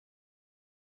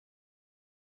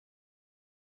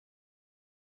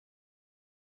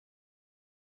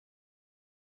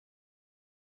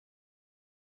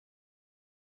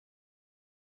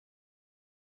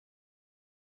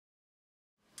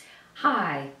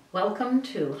Hi, welcome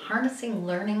to Harnessing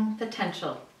Learning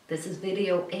Potential. This is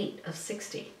video 8 of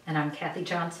 60, and I'm Kathy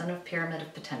Johnson of Pyramid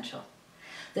of Potential.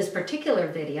 This particular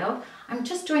video, I'm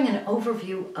just doing an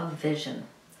overview of vision.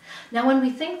 Now, when we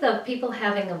think of people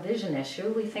having a vision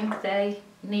issue, we think they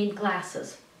need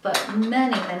glasses, but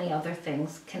many other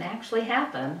things can actually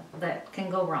happen that can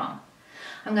go wrong.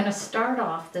 I'm going to start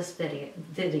off this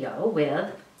video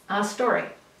with a story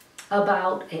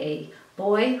about a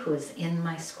boy who is in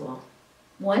my school.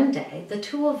 One day, the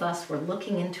two of us were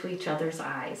looking into each other's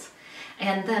eyes,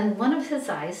 and then one of his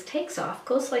eyes takes off,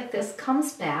 goes like this,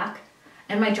 comes back,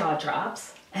 and my jaw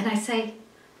drops, and I say,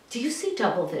 "Do you see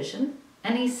double vision?"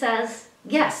 And he says,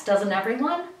 "Yes, doesn't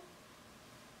everyone?"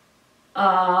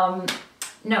 No,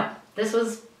 this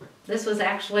was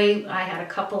actually, I had a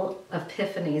couple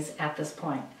epiphanies at this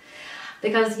point,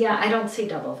 because yeah, I don't see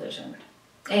double vision,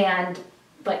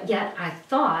 but yet I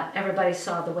thought everybody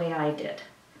saw the way I did.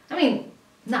 I mean,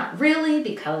 not really,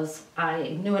 because I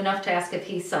knew enough to ask if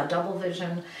he saw double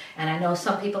vision, and I know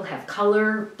some people have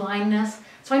color blindness,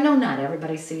 so I know not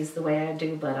everybody sees the way I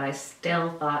do, but I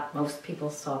still thought most people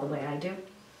saw the way I do.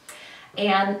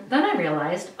 And then I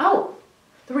realized, oh,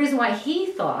 the reason why he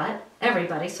thought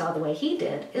everybody saw the way he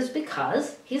did is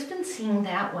because he's been seeing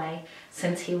that way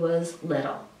since he was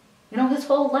little. You know, his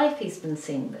whole life he's been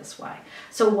seeing this way.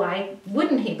 So why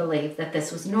wouldn't he believe that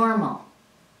this was normal?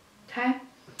 Okay?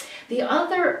 The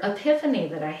other epiphany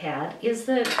that I had is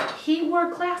that he wore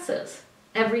glasses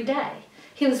every day.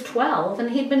 He was 12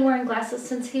 and he'd been wearing glasses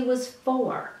since he was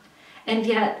 4. And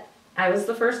yet I was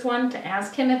the first one to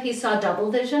ask him if he saw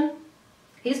double vision.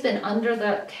 He's been under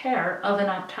the care of an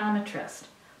optometrist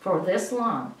for this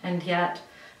long, and yet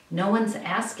no one's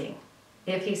asking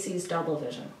if he sees double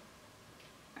vision.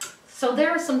 So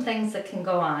there are some things that can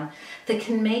go on that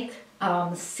can make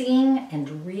seeing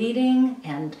and reading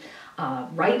and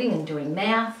writing and doing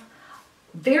math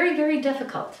very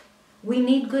difficult. We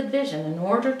need good vision in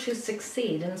order to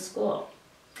succeed in school.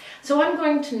 So I'm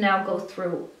going to now go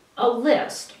through a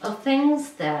list of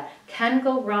things that can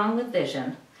go wrong with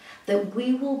vision that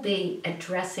we will be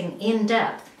addressing in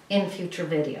depth in future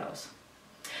videos.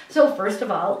 So first of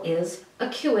all is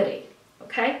acuity.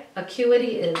 Okay?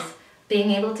 Acuity is being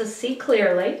able to see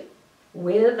clearly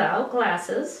without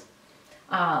glasses.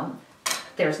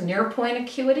 There's near point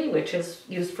acuity, which is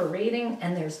used for reading,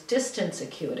 and there's distance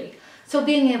acuity. So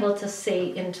being able to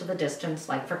see into the distance,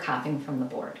 like for copying from the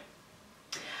board.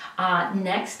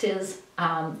 Next is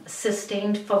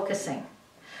sustained focusing.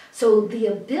 So the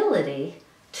ability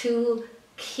to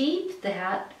keep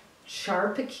that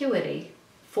sharp acuity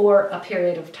for a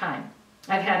period of time.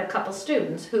 I've had a couple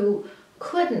students who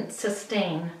couldn't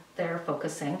sustain their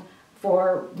focusing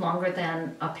for longer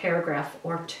than a paragraph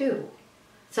or two.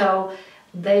 So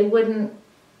they wouldn't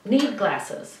need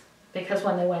glasses, because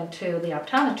when they went to the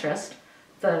optometrist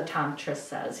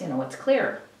says, you know, it's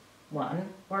clear, 1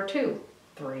 or 2,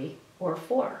 3 or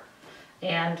 4.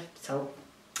 And so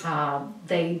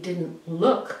they didn't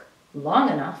look long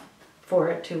enough for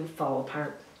it to fall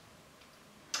apart.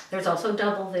 There's also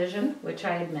double vision, which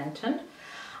I had mentioned.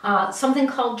 Something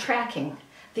called tracking,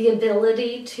 the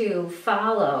ability to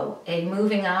follow a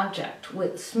moving object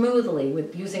smoothly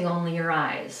with using only your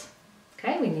eyes.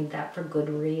 Okay, we need that for good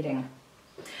reading.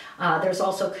 There's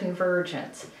also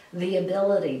convergence, the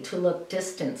ability to look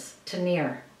distance to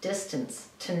near,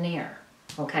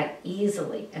 okay,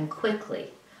 easily and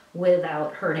quickly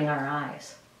without hurting our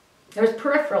eyes. There's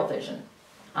peripheral vision,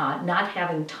 not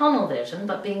having tunnel vision,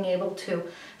 but being able to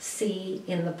see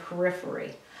in the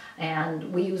periphery.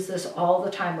 And we use this all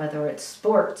the time, whether it's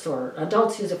sports or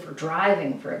adults use it for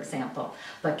driving, for example.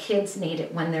 But kids need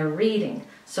it when they're reading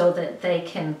so that they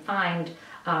can find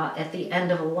at the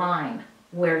end of a line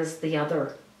where does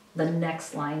the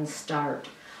next line start.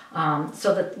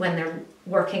 So that when they're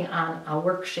working on a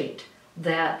worksheet,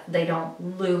 that they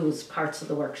don't lose parts of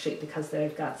the worksheet because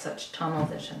they've got such tunnel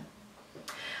vision.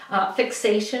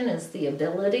 Fixation is the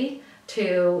ability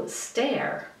to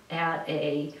stare at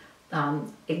a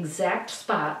exact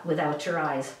spot without your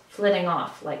eyes flitting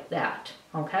off like that,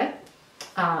 okay?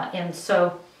 And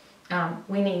so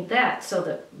we need that so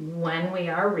that when we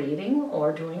are reading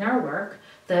or doing our work,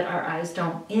 that our eyes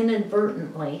don't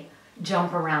inadvertently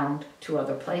jump around to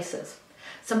other places.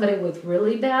 Somebody with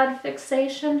really bad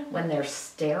fixation, when they're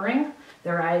staring,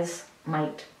 their eyes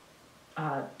might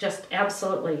just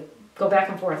absolutely go back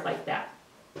and forth like that.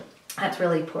 That's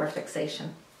really poor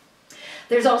fixation.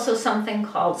 There's also something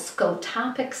called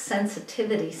scotopic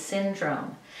sensitivity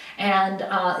syndrome, and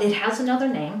it has another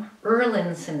name,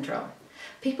 Irlen syndrome.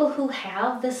 People who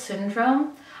have this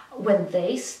syndrome, when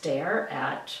they stare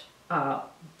at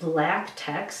black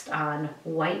text on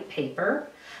white paper,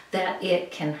 that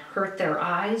it can hurt their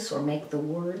eyes or make the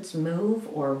words move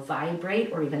or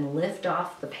vibrate or even lift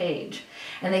off the page.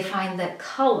 And they find that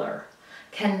color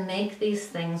can make these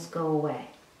things go away.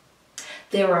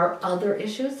 There are other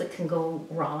issues that can go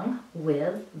wrong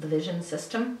with the vision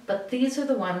system, but these are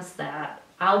the ones that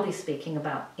I'll be speaking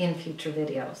about in future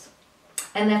videos.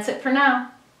 And that's it for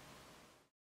now.